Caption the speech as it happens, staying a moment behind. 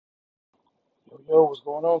Yo, what's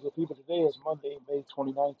going on, good people? Today is Monday, May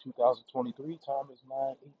 29th, 2023. Time is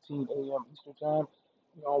 9:18 a.m. Eastern Time.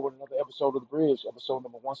 We're on with another episode of The Bridge, episode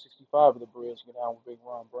number 165 of The Bridge. Get down with Big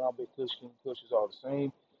Ron Brown, Big Kush, King Kush is all the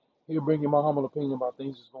same. Here, bringing my humble opinion about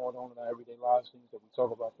things that's going on in our everyday lives, things that we talk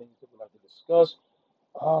about, things that we like to discuss.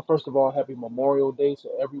 First of all, happy Memorial Day to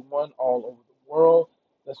everyone all over the world.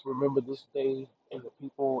 Let's remember this day and the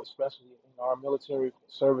people, especially in our military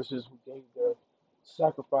services, who gave their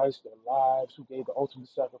sacrifice, their lives, who gave the ultimate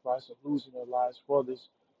sacrifice of losing their lives for the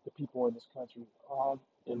people in this country,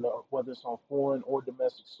 whether it's on foreign or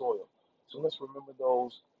domestic soil. So let's remember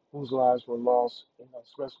those whose lives were lost,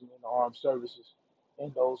 especially in the armed services,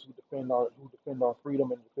 and those who defend our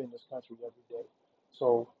freedom and defend this country every day.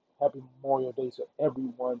 So happy Memorial Day to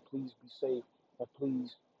everyone. Please be safe and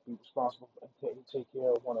please be responsible and take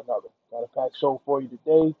care of one another. Got a packed show for you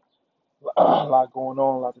today. A lot going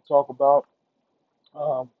on, a lot to talk about.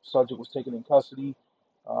 Subject was taken in custody,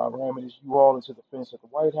 ramming his U-Haul into the fence at the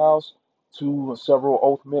White House. Two and several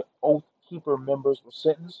Oath Keeper members were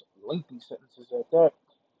sentenced, lengthy sentences at that.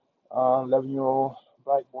 11-year-old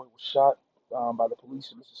black boy was shot by the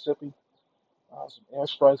police in Mississippi. Some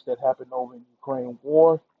airstrikes that happened over in Ukraine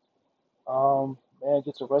war. Man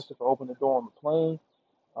gets arrested for opening the door on the plane.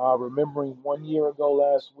 Remembering 1 year ago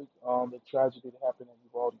last week, the tragedy that happened in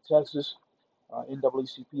Uvalde, Texas.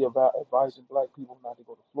 NAACP advising black people not to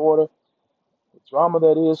go to Florida. The drama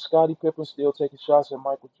that is Scottie Pippen still taking shots at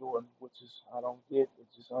Michael Jordan, which is I don't get.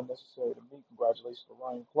 It's just unnecessary to me. Congratulations to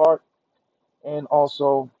Ryan Clark. And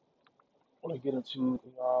also, I want to get into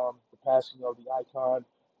the passing of the icon,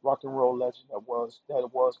 rock and roll legend that was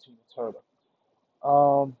Tina Turner.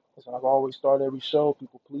 As I've always started every show,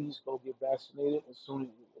 people please go get vaccinated as soon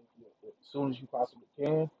as you possibly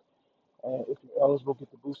can. And if you're eligible,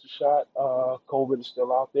 get the booster shot. COVID is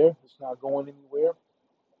still out there; it's not going anywhere.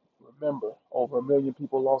 Remember, over 1 million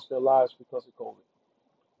people lost their lives because of COVID.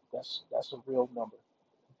 That's a real number.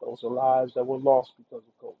 Those are lives that were lost because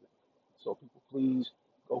of COVID. So people, please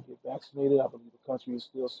go get vaccinated. I believe the country is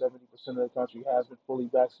still 70% of the country has been fully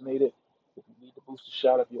vaccinated. If you need the booster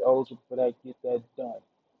shot, if you're eligible for that, get that done.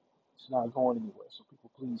 It's not going anywhere. So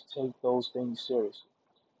people, please take those things seriously.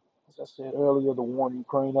 As I said earlier, the war in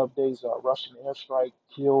Ukraine updates: Russian airstrike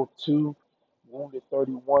killed two, wounded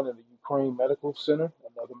 31 in the Ukraine Medical Center,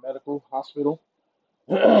 another medical hospital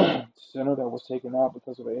center that was taken out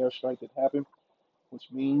because of an airstrike that happened, which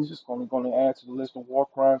means it's only going to add to the list of war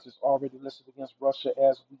crimes that's already listed against Russia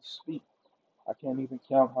as we speak. I can't even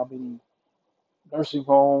count how many nursing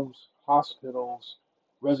homes, hospitals,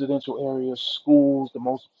 residential areas, schools,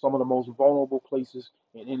 some of the most vulnerable places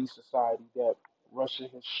in any society that Russia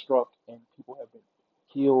has struck, and people have been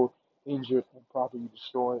killed, injured, and property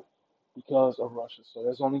destroyed because of Russia. So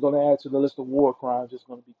that's only going to add to the list of war crimes that's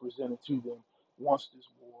going to be presented to them once this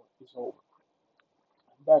war is over.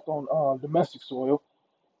 Back on domestic soil,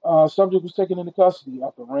 subject was taken into custody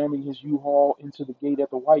after ramming his U-Haul into the gate at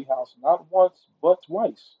the White House not once but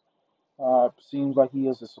twice. Seems like he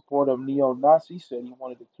is a supporter of neo-Nazis. Said he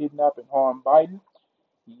wanted to kidnap and harm Biden.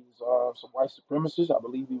 He's some white supremacist. I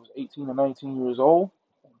believe he was 18 or 19 years old.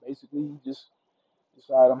 And basically, he just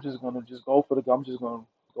decided I'm just gonna go for the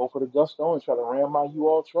gusto and try to ram my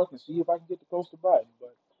U-Haul truck and see if I can get the close to Biden.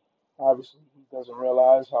 But obviously, he doesn't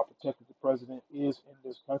realize how protected the president is in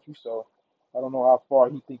this country. So I don't know how far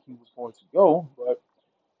he think he was going to go, but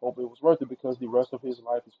hope it was worth it because the rest of his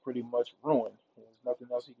life is pretty much ruined. There's nothing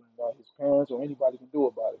else his parents or anybody can do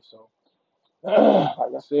about it. So,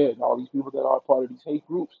 like I said, all these people that are part of these hate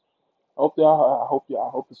groups, I hope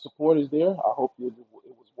the support is there. I hope it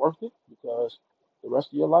was worth it because the rest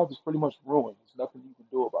of your life is pretty much ruined. There's nothing you can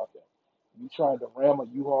do about that. You trying to ram a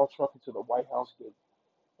U-Haul truck into the White House gate,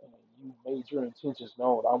 and you made your intentions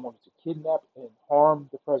known. I wanted to kidnap and harm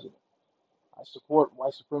the president. I support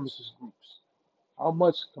white supremacist groups. How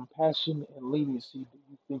much compassion and leniency do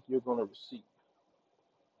you think you're going to receive?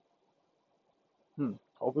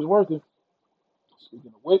 Hope it's worth it.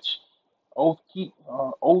 Speaking of which, Oath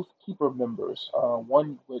Keeper members,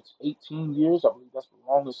 one with 18 years, I believe that's the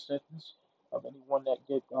longest sentence of anyone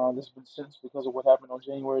that's been sentenced because of what happened on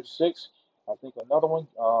January the 6th. I think another one,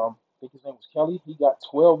 I think his name was Kelly. He got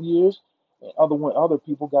 12 years, and other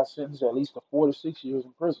people got sentenced at least to 4 to 6 years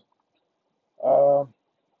in prison. Um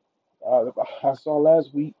I saw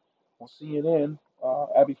last week on CNN,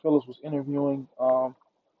 Abby Phillips was interviewing the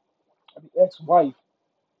ex-wife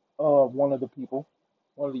of one of the people,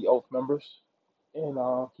 one of the Oath members and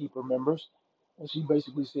Keeper members, and she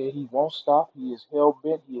basically said he won't stop. He is hell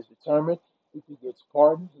bent. He is determined. If he gets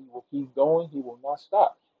pardoned, he will keep going. He will not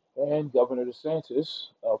stop. And Governor DeSantis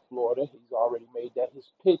of Florida, he's already made that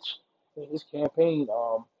his pitch in his campaign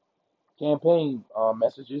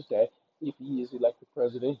messages that if he is elected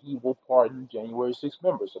president, he will pardon January 6th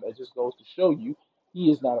members. So that just goes to show you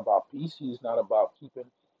he is not about peace. He is not about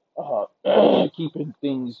keeping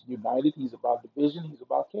things united. He's about division. He's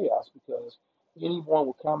about chaos because anyone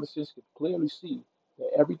with common sense could clearly see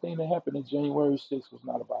that everything that happened in January 6th was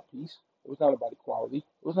not about peace. It was not about equality.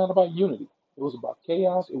 It was not about unity. It was about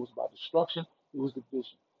chaos. It was about destruction. It was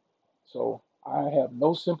division. So I have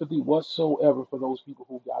no sympathy whatsoever for those people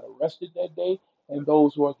who got arrested that day and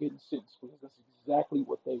those who are getting sentenced because that's exactly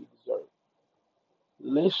what they deserve.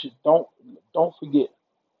 Don't forget,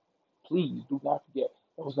 please do not forget.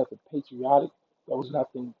 There was nothing patriotic. There was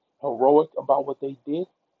nothing heroic about what they did.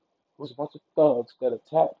 It was a bunch of thugs that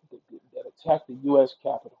attacked the U.S.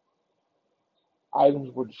 Capitol.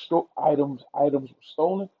 Items were destroyed. Items were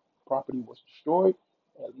stolen. Property was destroyed.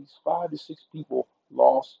 At least 5 to 6 people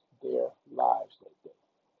lost their lives that day.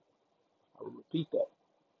 I will repeat that.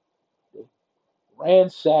 They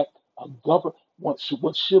ransacked a government, what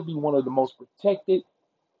should be one of the most protected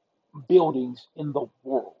buildings in the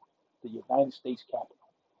world, the United States Capitol.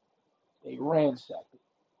 They ransacked it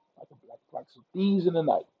like some thieves in the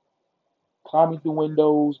night, climbing through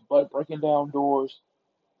windows, but breaking down doors,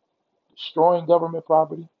 destroying government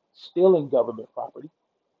property, stealing government property,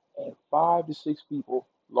 and 5 to 6 people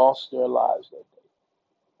lost their lives that day.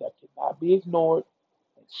 That cannot be ignored,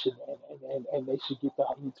 and they should get the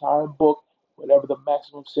entire book, whatever the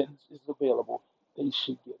maximum sentence is available, they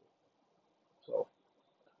should get it. So,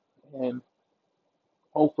 and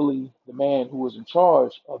hopefully, the man who was in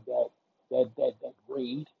charge of that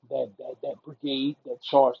raid, that brigade that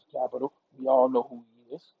charged the Capitol, we all know who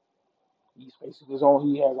he is. He's facing his own.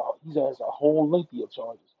 He has a whole lengthy of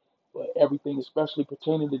charges, but everything, especially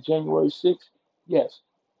pertaining to January 6th, yes,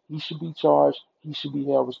 he should be charged. He should be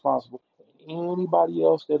held responsible. And anybody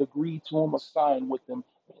else that agreed to him or signed with him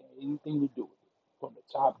had anything to do with it, from the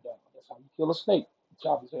top down. That's how you kill a snake. You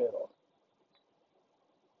chop his head off.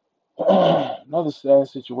 Another sad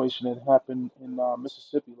situation that happened in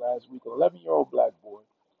Mississippi last week. An 11-year-old black boy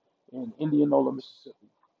in Indianola, Mississippi,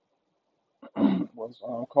 was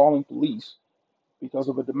calling police because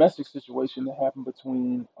of a domestic situation that happened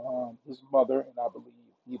between his mother and I believe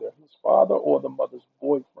either his father or the mother's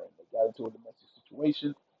boyfriend. They got into a domestic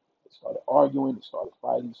situation. They started arguing. They started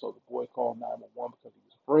fighting. So the boy called 911 because he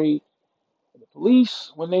was afraid. And the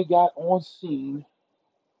police, when they got on scene,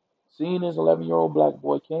 seeing his 11-year-old black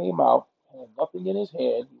boy came out, had nothing in his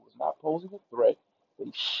hand. He was not posing a threat.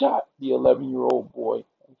 They shot the 11-year-old boy,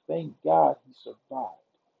 and thank God he survived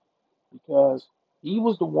because he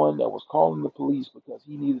was the one that was calling the police because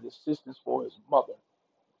he needed assistance for his mother.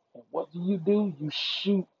 And what do? You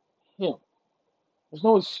shoot him. There's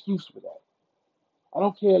no excuse for that. I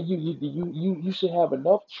don't care. You should have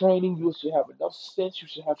enough training. You should have enough sense. You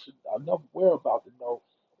should have enough whereabout to know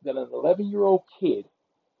that an 11-year-old kid,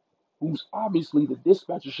 who's obviously the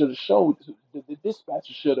dispatcher should have showed, the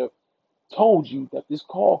dispatcher should have told you that this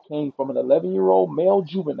call came from an 11-year-old male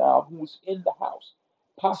juvenile who was in the house,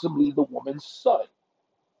 possibly the woman's son.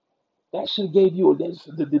 That should have gave you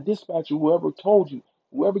the dispatcher, whoever told you,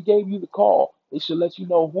 whoever gave you the call, they should let you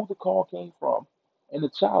know who the call came from, and the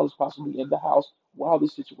child is possibly in the house while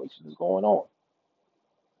this situation is going on.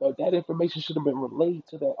 So that information should have been relayed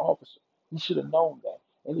to that officer. He should have known that.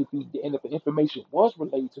 And if the information was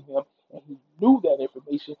relayed to him and he knew that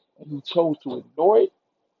information and he chose to ignore it,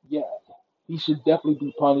 yeah, he should definitely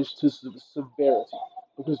be punished to severity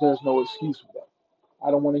because there's no excuse for that.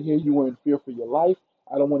 I don't want to hear you were in fear for your life.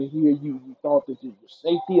 I don't want to hear you thought that your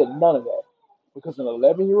safety or none of that. Because an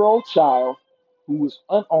 11-year-old child who was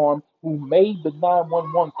unarmed, who made the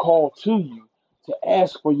 911 call to you to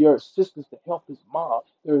ask for your assistance to help his mom,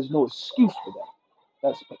 there is no excuse for that.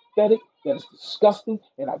 That's pathetic. That is disgusting.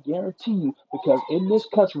 And I guarantee you, because in this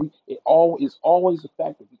country, it all is always a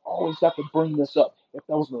fact that we always have to bring this up. If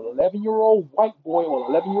there was an 11-year-old white boy or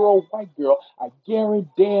an 11-year-old white girl, I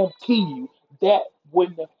guarantee you that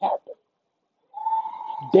wouldn't have happened.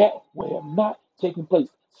 That would have not taken place.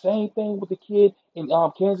 Same thing with the kid in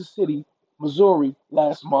Kansas City, Missouri,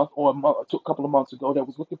 last month or a couple of months ago that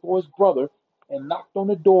was looking for his brother and knocked on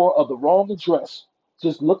the door of the wrong address,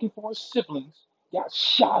 just looking for his siblings, got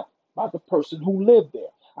shot by the person who lived there.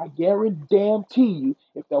 I guarantee you,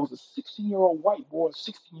 if there was a 16-year-old white boy, a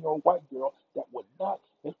 16-year-old white girl, that would not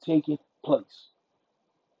have taken place.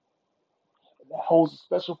 And that holds a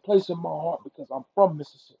special place in my heart because I'm from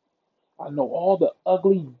Mississippi. I know all the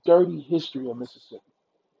ugly, dirty history of Mississippi,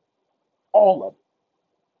 all of it.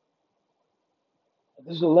 And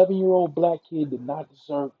this 11-year-old black kid did not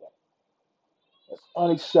deserve that. That's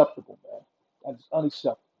unacceptable, man. That is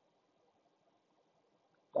unacceptable.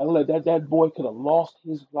 That boy could have lost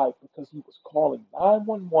his life because he was calling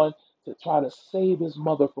 911 to try to save his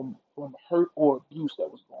mother from hurt or abuse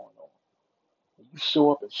that was going on. And you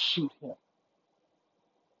show up and shoot him.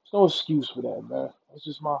 There's no excuse for that, man. That's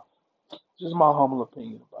just my humble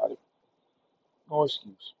opinion about it. No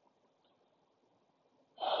excuse.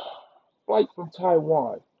 Flight from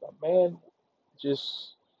Taiwan. A man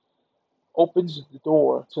just opens the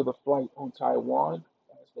door to the flight on Taiwan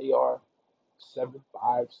as they are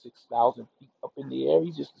 6,000 feet up in the air.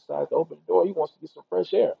 He just decides to open the door. He wants to get some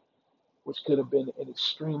fresh air, which could have been an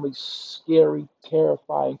extremely scary,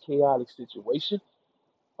 terrifying, chaotic situation.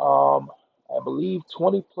 Um, I believe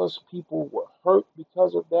 20 plus people were hurt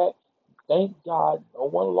because of that. Thank God no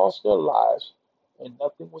one lost their lives and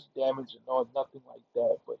nothing was damaged and nothing like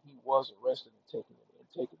that. But he was arrested and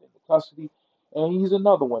taken into custody. And he's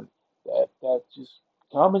another one that just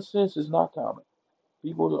common sense is not common.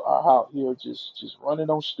 People are out here just running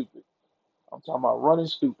on stupid. I'm talking about running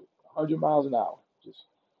stupid, 100 miles an hour. Just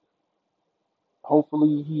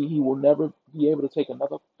hopefully he will never be able to take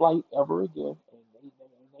another flight ever again, and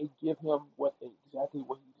they give him exactly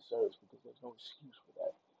what he deserves because there's no excuse for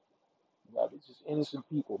that. You know, it's just innocent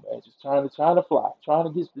people, man, just trying to fly,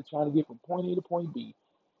 trying to get from point A to point B,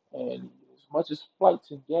 and as much as flights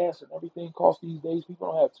and gas and everything cost these days,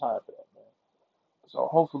 people don't have time for that, man. So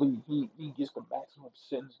hopefully he gets the maximum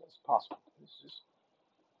sentence as possible. It's just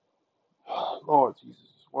Lord Jesus,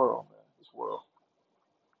 this world, man, this world.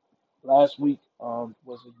 Last week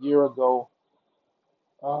was a year ago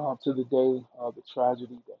to the day of the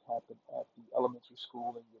tragedy that happened at the elementary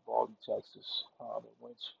school in Uvalde, Texas, in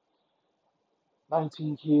which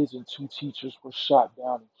 19 kids and two teachers were shot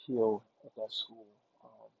down and killed at that school.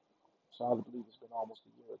 Um, so I believe it's been almost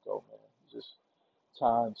a year ago, man. It's just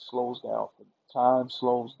time slows down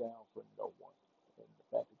for no one, and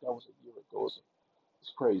the fact that that was a year ago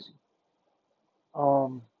is crazy.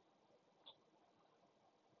 Um,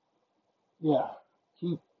 yeah,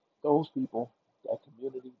 keep those people, that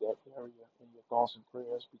community, that area in your thoughts and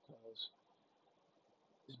prayers because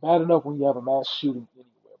it's bad enough when you have a mass shooting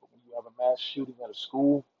anywhere, but when you have a mass shooting at a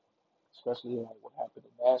school, especially like what happened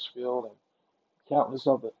in Nashville and countless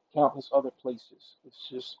other places, it's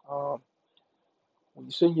just when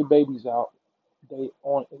you send your babies out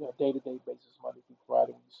on a day-to-day basis, Monday through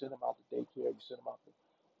Friday, when you send them out to daycare, you send them out to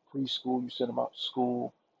preschool, you send them out to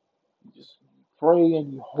school, you pray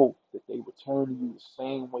and you hope that they return to you the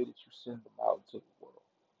same way that you send them out into the world.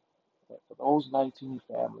 And for those 19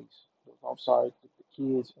 families, I'm sorry, the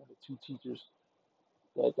kids and the two teachers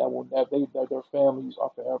that will never that their families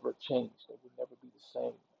are forever changed. They will never be the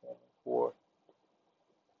same. And for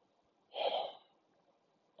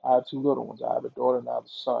I have two little ones. I have a daughter and I have a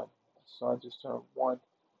son. My son just turned 1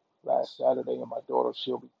 last Saturday, and my daughter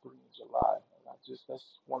she'll be 3 in July. And that's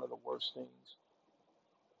one of the worst things.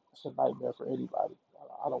 It's a nightmare for anybody.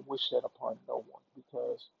 I don't wish that upon no one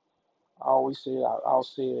because I always say it. I'll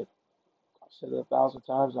say it. I've said it 1,000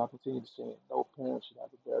 times, and I'll continue to say it. No parent should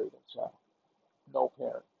have to bury their child. No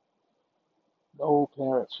parent. No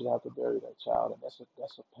parent should have to bury their child, and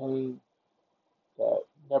that's a pain that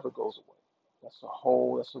never goes away. That's a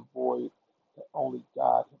hole, that's a void that only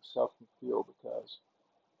God Himself can fill because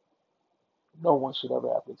no one should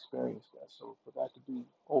ever have to experience that. So for that to be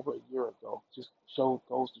over a year ago, just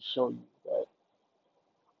goes to show you that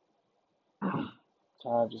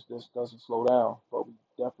time just doesn't slow down. But we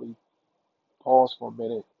definitely pause for a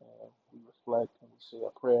minute and we reflect and we say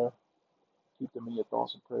a prayer. Keep them in your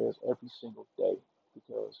thoughts and prayers every single day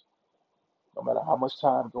because no matter how much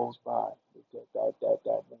time goes by,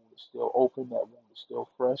 that wound is still open, that wound is still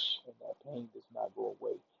fresh, and that pain does not go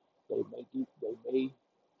away. They may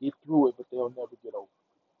get through it, but they'll never get over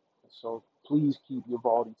it. And so please keep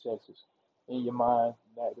Uvalde, Texas, in your mind.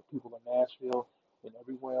 That the people in Nashville and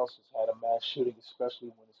everywhere else has had a mass shooting, especially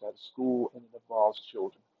when it's at a school and it involves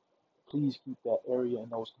children. Please keep that area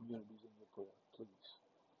and those communities in your prayer, please.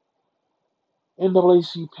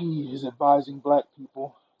 NAACP is advising black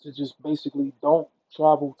people to just basically don't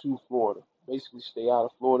travel to Florida. Basically, stay out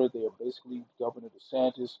of Florida. They are basically Governor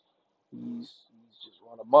DeSantis. He's just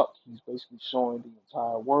run amok. He's basically showing the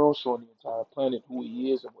entire world, showing the entire planet who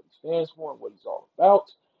he is and what he stands for and what he's all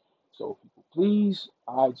about. So, people, please,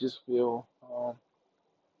 I just feel,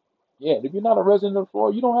 yeah, if you're not a resident of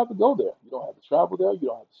Florida, you don't have to go there. You don't have to travel there. You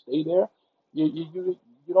don't have to stay there. You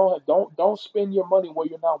don't spend your money where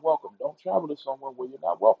you're not welcome. Don't travel to somewhere where you're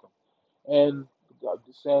not welcome. And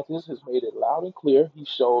DeSantis has made it loud and clear. He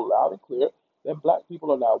showed loud and clear that black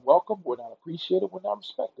people are not welcome. We're not appreciated. We're not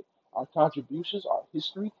respected. Our contributions, our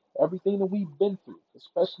history, everything that we've been through,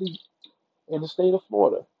 especially in the state of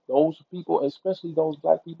Florida, Those people, especially those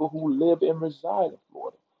black people who live and reside in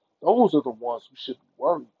Florida, those are the ones who should be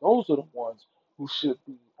worried. Those are the ones who should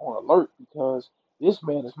be on alert because this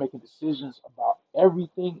man is making decisions about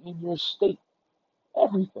everything in your state,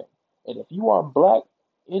 everything. And if you are black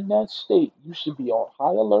in that state, you should be on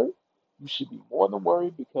high alert. You should be more than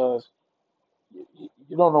worried because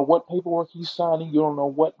you don't know what paperwork he's signing. You don't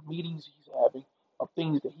know what meetings he's having of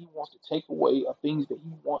things that he wants to take away, of things that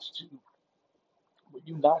he wants to for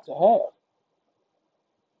you not to have.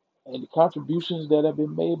 And the contributions that have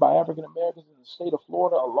been made by African Americans in the state of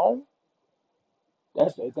Florida alone,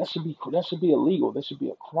 that should be illegal. That should be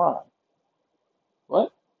a crime.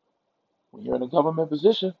 But when you're in a government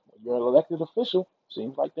position, when you're an elected official,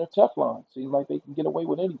 seems like they're Teflon. Seems like they can get away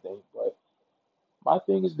with anything. But my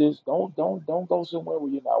thing is this: don't go somewhere where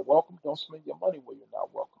you're not welcome. Don't spend your money where you're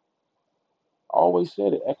not welcome. I always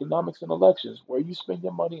said it: economics and elections, where you spend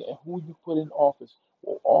your money and who you put in office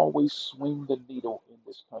will always swing the needle in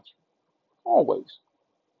this country. Always.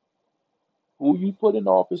 Who you put in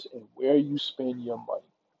office and where you spend your money.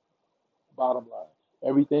 Bottom line.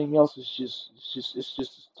 Everything else is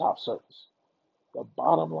just top surface. The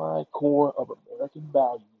bottom line core of American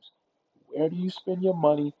values. Where do you spend your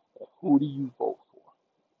money and who do you vote for?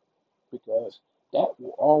 Because that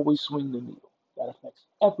will always swing the needle. That affects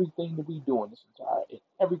everything that we do in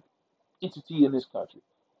every entity in this country,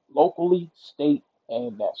 locally, state,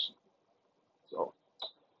 and nationally. So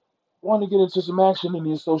want to get into some action in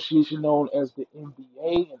the association known as the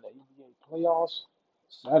NBA and the NBA playoffs.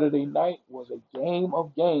 Saturday night was a game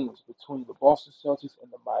of games between the Boston Celtics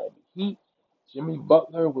and the Miami Heat. Jimmy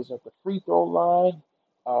Butler was at the free throw line.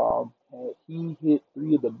 And he hit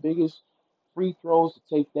three of the biggest free throws to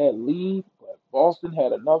take that lead, but Boston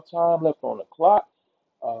had enough time left on the clock.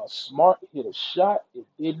 Smart hit a shot, it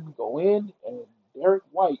didn't go in, and Derek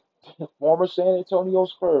White, former San Antonio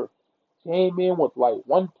Spur, came in with like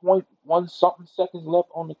 1.1 something seconds left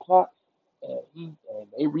on the clock, and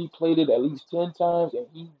they replayed it at least 10 times, and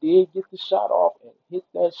he did get the shot off and hit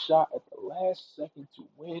that shot at the last second to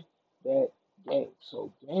win that game.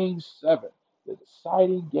 So game 7, the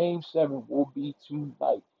deciding game 7 will be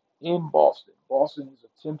tonight in Boston. Boston is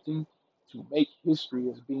attempting to make history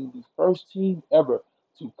as being the first team ever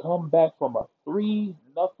to come back from a 3-0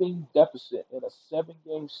 deficit in a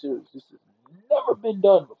 7-game series. This has never been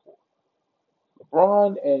done before.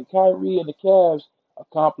 LeBron and Kyrie and the Cavs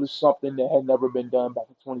accomplished something that had never been done back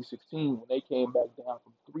in 2016 when they came back down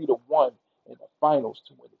from 3-1 in the finals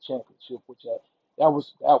to win the championship, which that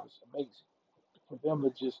was amazing for them to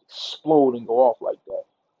just explode and go off like that.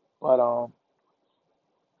 But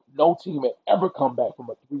no team had ever come back from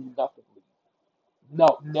a 3-0 lead.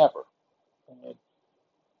 No, never. And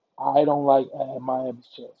I don't like Miami's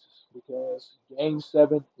chances because Game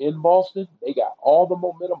 7 in Boston, they got all the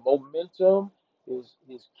momentum. Momentum is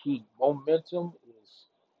key. Momentum is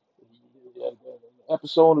the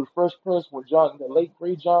episode of the Fresh Prince when the late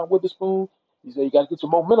great John Witherspoon, he said you got to get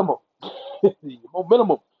your momentum up. Your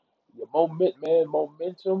momentum, your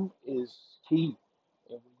momentum is key.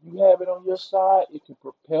 And when you have it on your side, it can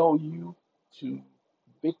propel you to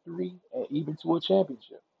victory and even to a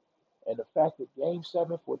championship. And the fact that Game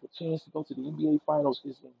 7 for the chance to go to the NBA Finals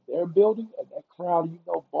is in their building and that crowd,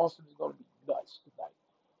 Boston is going to be nuts tonight.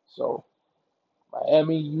 So,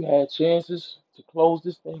 Miami, you had chances to close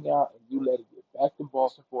this thing out and you let it get back to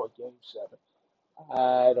Boston for a Game 7.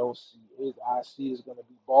 I don't see it. I see it's going to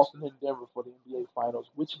be Boston and Denver for the NBA Finals,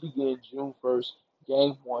 which begin June 1st,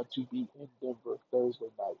 Game 1 to be in Denver Thursday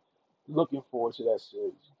night. Looking forward to that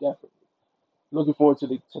series, definitely. Looking forward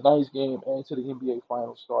to tonight's game and to the NBA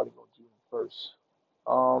Finals starting on June 1st.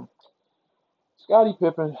 Um, Scottie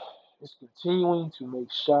Pippen is continuing to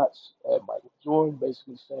make shots at Michael Jordan,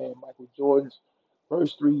 basically saying Michael Jordan's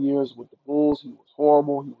first 3 years with the Bulls, he was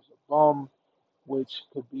horrible, he was a bum, which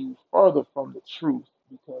could be further from the truth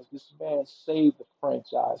because this man saved the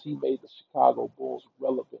franchise. He made the Chicago Bulls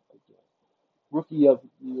relevant again. Rookie of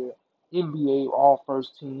the Year, NBA All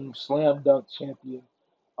First Team, Slam Dunk champion,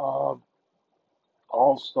 um,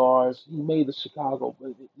 All Stars. He made the Chicago,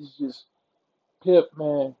 but it's just Pip,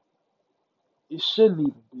 man. It shouldn't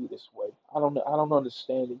even be this way. I don't know. I don't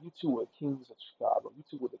understand it. You two are kings of Chicago. You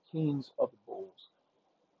two are the kings of the Bulls.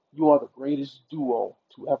 You are the greatest duo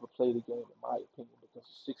to ever play the game, in my opinion, because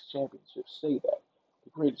the 6 championships say that. The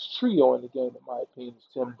greatest trio in the game, in my opinion, is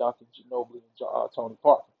Tim Duncan, Ginobili, and Tony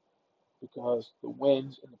Parker, because the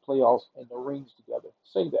wins and the playoffs and the rings together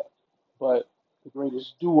say that. But the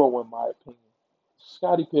greatest duo, in my opinion, is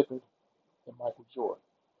Scottie Pippen and Michael Jordan.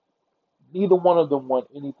 Neither one of them won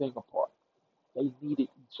anything apart. They needed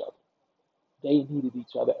each other. They needed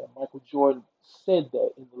each other, and Michael Jordan said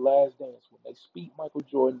that in the last dance. When they speak Michael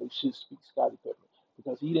Jordan, they should speak Scottie Pippen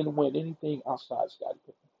because he didn't win anything outside Scottie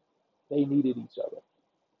Pippen. They needed each other.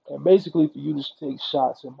 And basically, for you to take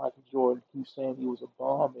shots at Michael Jordan, keep saying he was a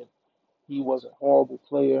bum and he was a horrible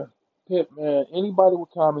player. Pip, man, anybody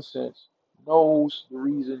with common sense knows the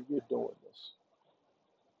reason you're doing this.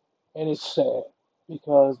 And it's sad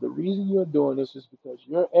because the reason you're doing this is because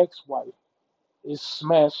your ex wife is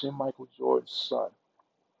smashing Michael Jordan's son.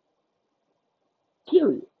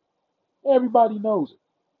 Period. Everybody knows it.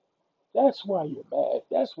 That's why you're mad.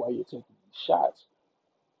 That's why you're taking these shots.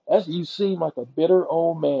 That's you seem like a bitter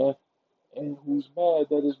old man and who's mad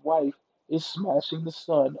that his wife is smashing the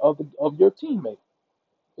son of your teammate.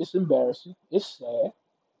 It's embarrassing. It's sad.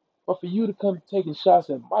 But for you to come taking shots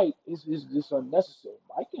at Mike is just unnecessary.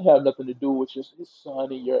 Mike can have nothing to do with his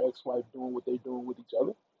son and your ex-wife doing what they're doing with each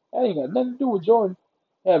other. That ain't got nothing to do with Jordan.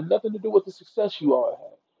 Have nothing to do with the success you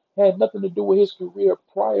all had. Had nothing to do with his career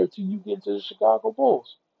prior to you getting to the Chicago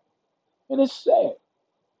Bulls. And it's sad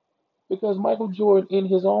because Michael Jordan in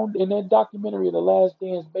that documentary The Last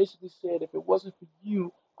Dance basically said if it wasn't for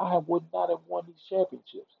you, I would not have won these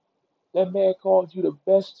championships. That man called you the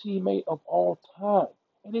best teammate of all time.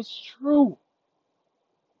 And it's true.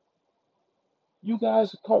 You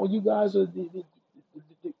guys are the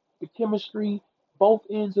chemistry, both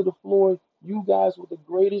ends of the floor. You guys were the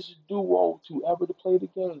greatest duo to ever to play the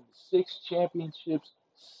game. 6 championships.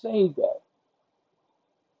 Say that.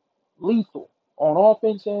 Lethal on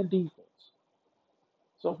offense and defense.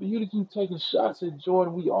 So for you to keep taking shots at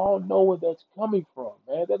Jordan, we all know where that's coming from,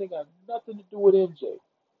 man. That ain't got nothing to do with MJ.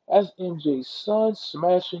 That's MJ's son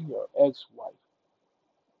smashing your ex-wife.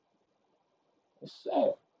 It's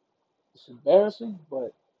sad. It's embarrassing,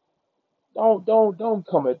 but don't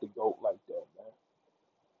come at the goat like that, man.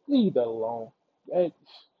 Leave that alone. That,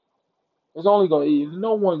 it's only going.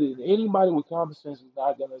 No one, anybody with common sense is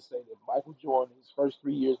not gonna say that Michael Jordan, his first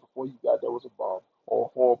 3 years before you got there, was a bum or a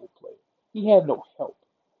horrible player. He had no help,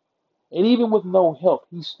 and even with no help,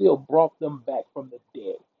 he still brought them back from the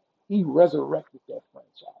dead. He resurrected that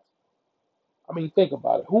franchise. I mean, think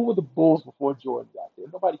about it. Who were the Bulls before Jordan got there?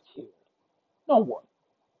 Nobody cared. No one.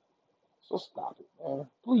 So stop it, man.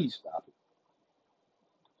 Please stop it.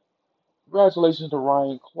 Congratulations to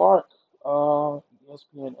Ryan Clark,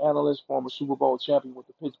 ESPN analyst, former Super Bowl champion with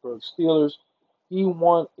the Pittsburgh Steelers. He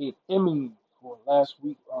won an Emmy for last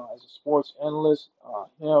week as a sports analyst.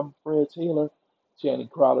 Him, Fred Taylor, Channing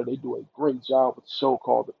Crowder, they do a great job with the show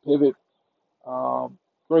called The Pivot.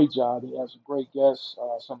 Great job. He has some great guests.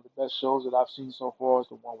 Some of the best shows that I've seen so far is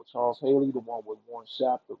the one with Charles Haley, the one with Warren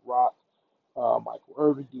Sapp, The Rock, Michael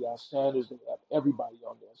Irvin, Deion Sanders. They have everybody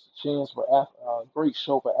on there. It's a chance for great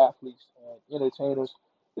show for athletes and entertainers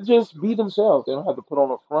to just be themselves. They don't have to put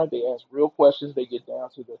on a front. They ask real questions. They get down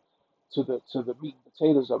to the meat and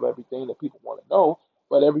potatoes of everything that people want to know.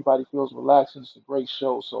 But everybody feels relaxed, and it's a great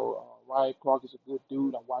show. So Ryan Clark is a good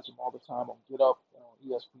dude. I watch him all the time on Get Up on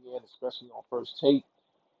ESPN, especially on First Take.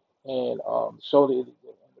 And the show the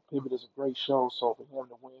Pivot is a great show. So for him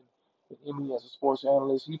to win an Emmy as a sports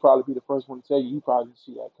analyst, he'd probably be the first one to tell you he probably didn't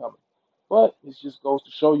see that coming. But it just goes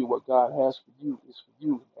to show you what God has for you is for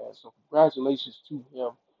you. And so congratulations to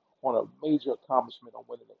him on a major accomplishment on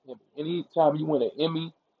winning an Emmy. Anytime you win an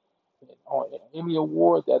Emmy on an Emmy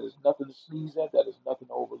award, that is nothing to sneeze at. That is nothing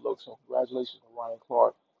to overlook. So congratulations to Ryan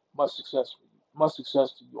Clark. Much success for you. Much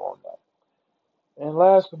success to you on that. And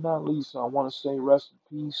last but not least, I want to say rest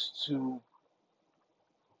in peace to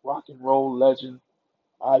rock and roll legend,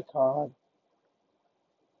 icon,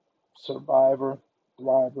 survivor,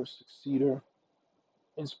 thriver, succeeder,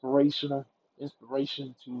 inspirational,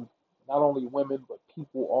 inspiration to not only women but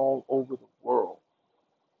people all over the world.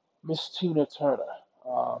 Miss Tina Turner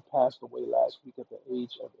passed away last week at the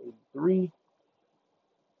age of 83.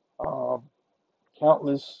 Um,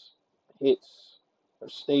 Countless hits, her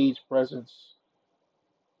stage presence,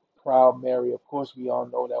 Proud Mary. Of course, we all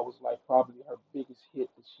know that was like probably her biggest hit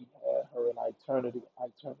that she had. Her and I Turned It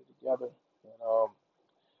Together. And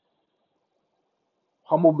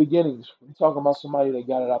humble beginnings. We're talking about somebody that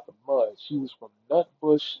got it out the mud. She was from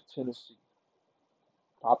Nutbush, Tennessee.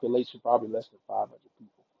 Population probably less than 500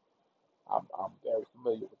 people. I'm very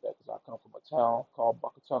familiar with that because I come from a town called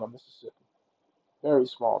Buckatown, Mississippi. Very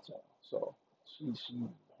small town. So she made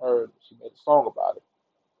a song about it.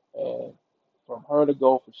 And from her to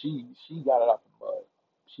go for she got it out the mud.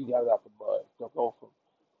 She got it out the mud. To go from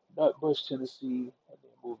Nutbush, Tennessee, and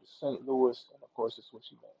then moved to St. Louis, and of course that's when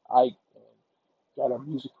she met Ike and got her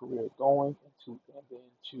music career going, and then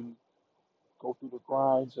to go through the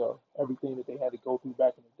grinds of everything that they had to go through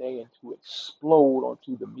back in the day, and to explode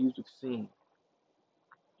onto the music scene.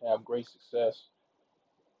 have great success.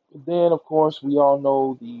 But then, of course, we all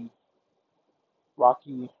know the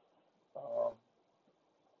rocky, um,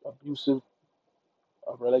 abusive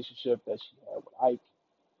relationship that she had with Ike,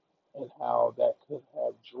 and how that could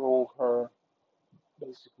have drove her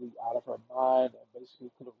basically out of her mind and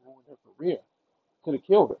basically could have ruined her career, could have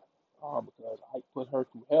killed her. Because Ike put her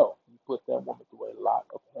through hell. He put that woman through a lot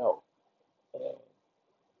of hell. And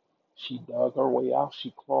she dug her way out.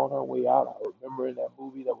 She clawed her way out. I remember in that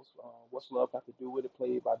movie that was What's Love Got to Do with It,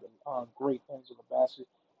 played by the great Angela Bassett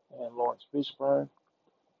and Lawrence Fishburne.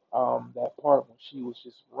 That part when she was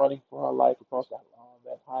just running for her life across that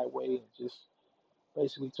highway and just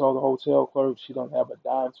basically told the hotel clerk she don't have a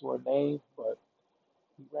dime to her name, but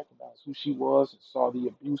he recognized who she was and saw the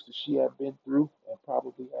abuse that she had been through and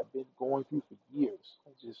probably had been going through for years.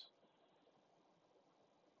 And just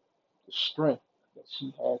the strength that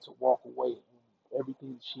she had to walk away and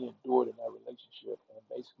everything that she endured in that relationship and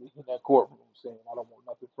basically in that courtroom saying, I don't want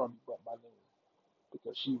nothing from you but my name.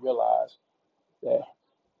 Because she realized that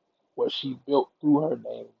what she built through her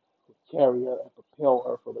name would carry her and propel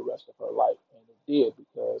her for the rest of her life. And it did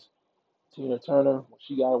because Tina Turner, when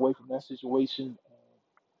she got away from that situation and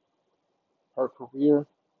her career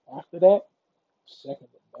after that, second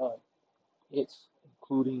to none. Hits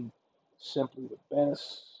including Simply the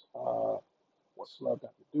Best, What's Love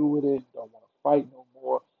Got to Do with It, Don't Want to Fight No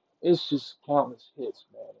More. It's just countless hits,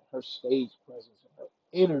 man. And her stage presence and her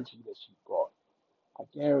energy that she brought. I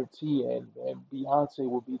guarantee, and Beyonce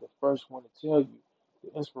will be the first one to tell you,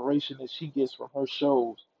 the inspiration that she gets from her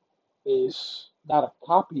shows is not a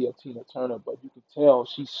copy of Tina Turner, but you can tell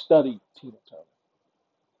she studied Tina Turner.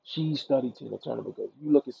 She studied Tina Turner because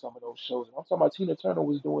you look at some of those shows, and I'm talking about Tina Turner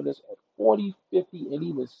was doing this at 40, 50, and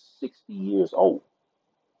even 60 years old,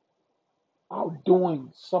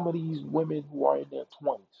 outdoing some of these women who are in their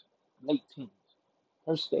 20s, late teens.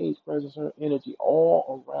 Her stage presence, her energy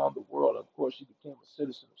all around the world. Of course, she became a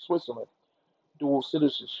citizen of Switzerland, dual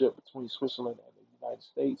citizenship between Switzerland and the United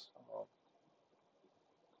States.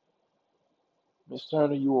 Miss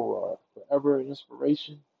Turner, you are forever an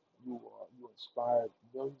inspiration. You inspired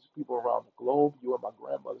millions of people around the globe. You are my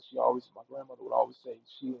grandmother. My grandmother would always say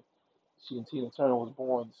she and Tina Turner was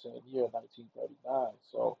born the same year, 1939.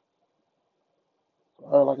 So for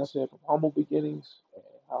her, like I said, from humble beginnings and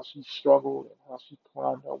how she struggled and how she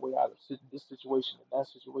climbed her way out of this situation and that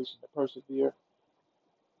situation to persevere,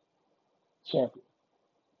 champion,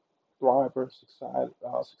 thriver,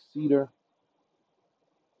 succeeder,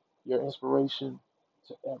 your inspiration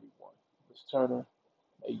to everyone. Miss Turner,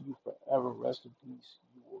 may you forever rest in peace.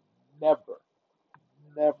 You will never,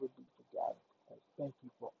 never be forgotten. And thank you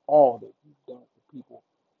for all that you've done for people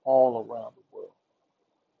all around the world.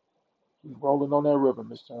 Keep rolling on that river,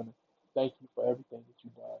 Miss Turner. Thank you for everything that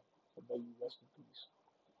you've done. And may you rest in peace.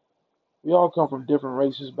 We all come from different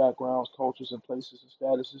races, backgrounds, cultures, and places and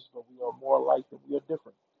statuses, but we are more alike than we are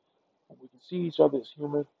different. When we can see each other as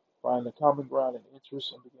human, find the common ground and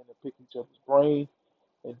interests, and begin to pick each other's brain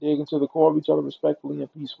and dig into the core of each other respectfully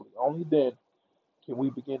and peacefully. Only then can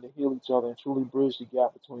we begin to heal each other and truly bridge the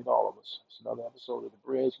gap between all of us? It's another episode of The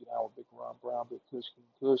Bridge. Get out with Big Ron Brown, Big Kush, King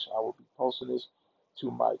Kush. I will be posting this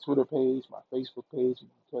to my Twitter page, my Facebook page. You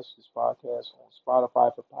can catch this podcast on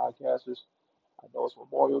Spotify for podcasters. I know it's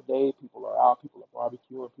Memorial Day. People are out. People are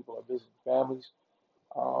barbecuing. People are visiting families.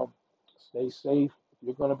 Um, Stay safe. If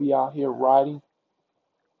you're going to be out here riding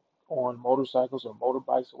on motorcycles or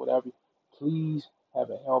motorbikes or whatever, please have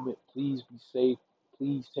a helmet. Please be safe.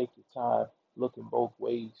 Please take your time. Look in both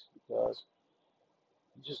ways because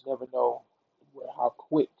you just never know how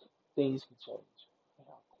quick things can change and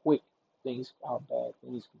how quick how bad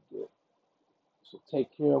things can get. So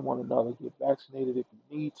take care of one another. Get vaccinated if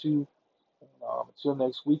you need to. And until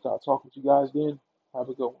next week, I'll talk with you guys then. Have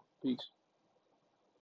a good one. Peace.